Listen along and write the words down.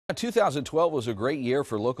2012 was a great year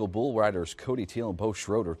for local bull riders Cody Teal and Beau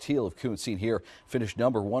Schroeder. Teal of Here finished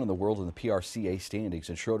 #1 in the world in the PRCA standings,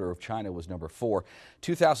 and Schroeder of China was #4.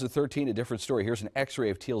 2013, a different story. Here's an x-ray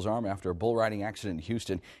of Teal's arm after a bull riding accident in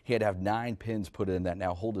Houston. He had to have 9 pins put in that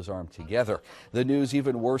now hold his arm together. The news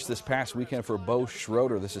even worse this past weekend for Beau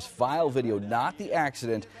Schroeder. This is file video, not the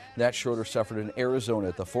accident that Schroeder suffered in Arizona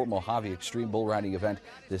at the Fort Mohave Extreme Bull Riding event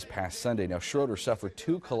this past Sunday. Now, Schroeder suffered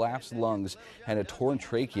 2 collapsed lungs and a torn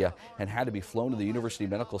trachea and had to be flown to the University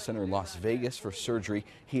Medical Center in Las Vegas for surgery.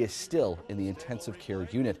 He is still in the intensive care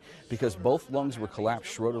unit. Because both lungs were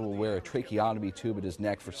collapsed, Schroeder will wear a tracheotomy tube at his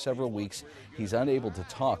neck for several weeks. He's unable to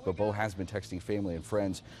talk, but Beau has been texting family and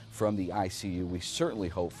friends from the ICU. We certainly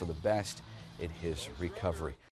hope for the best in his recovery.